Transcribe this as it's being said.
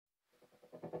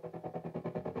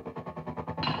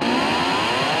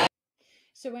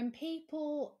So when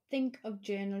people think of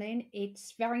journaling,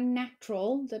 it's very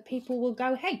natural that people will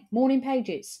go, "Hey, morning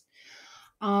pages."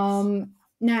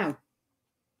 Now,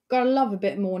 gotta love a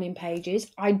bit of morning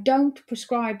pages. I don't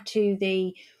prescribe to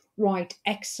the right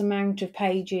X amount of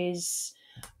pages,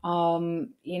 kind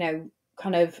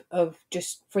of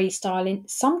just freestyling.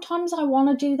 Sometimes I want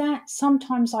to do that.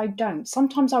 Sometimes I don't.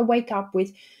 Sometimes I wake up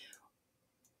with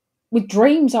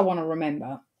dreams I want to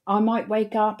remember. I might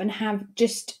wake up and have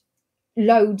just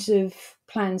loads of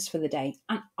plans for the day,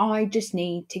 and I just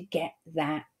need to get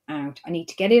that out. I need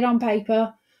to get it on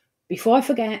paper before I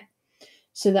forget,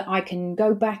 so that I can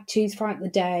go back to throughout the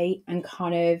day and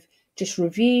kind of just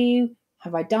review,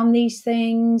 have I done these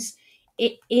things?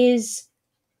 It is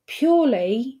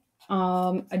purely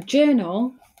a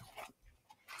journal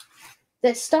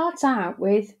that starts out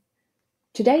with,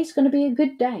 today's going to be a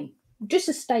good day. Just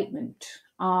a statement.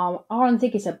 I don't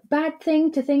think it's a bad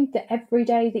thing to think that every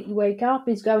day that you wake up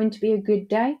is going to be a good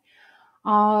day.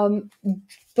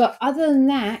 But other than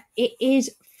that, it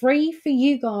is free for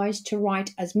you guys to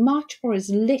write as much or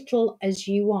as little as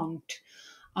you want.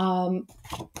 And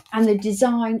the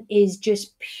design is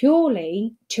just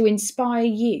purely to inspire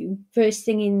you first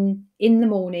thing in the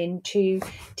morning to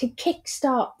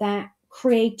kickstart that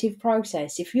creative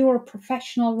process. If you're a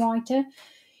professional writer,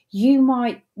 you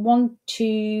might want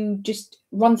to just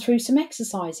run through some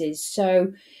exercises.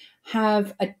 So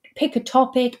pick a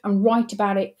topic and write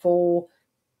about it for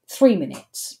 3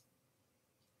 minutes,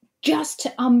 just to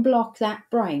unblock that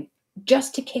brain,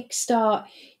 just to kickstart,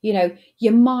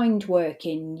 your mind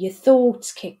working, your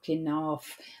thoughts kicking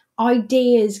off,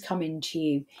 ideas coming to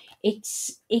you.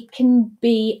 It can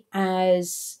be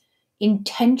as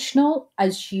intentional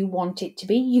as you want it to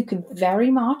be. You could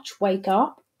very much wake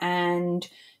up and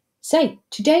say,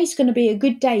 today's going to be a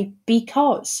good day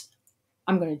because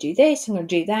I'm going to do this, I'm going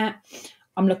to do that,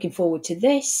 I'm looking forward to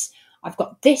this, I've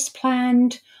got this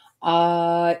planned,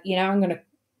 I'm going to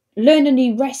learn a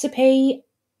new recipe,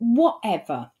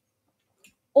 whatever.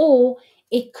 Or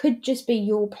it could just be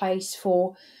your place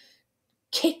for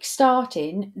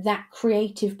kickstarting that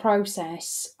creative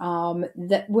process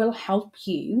that will help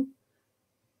you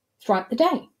throughout the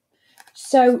day.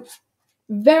 So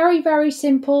very, very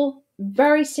simple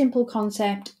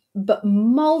concept, but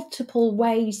multiple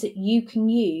ways that you can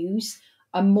use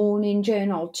a morning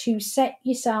journal to set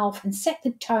yourself and set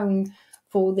the tone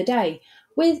for the day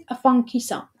with a funky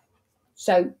song.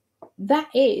 So that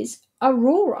is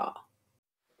Aurora.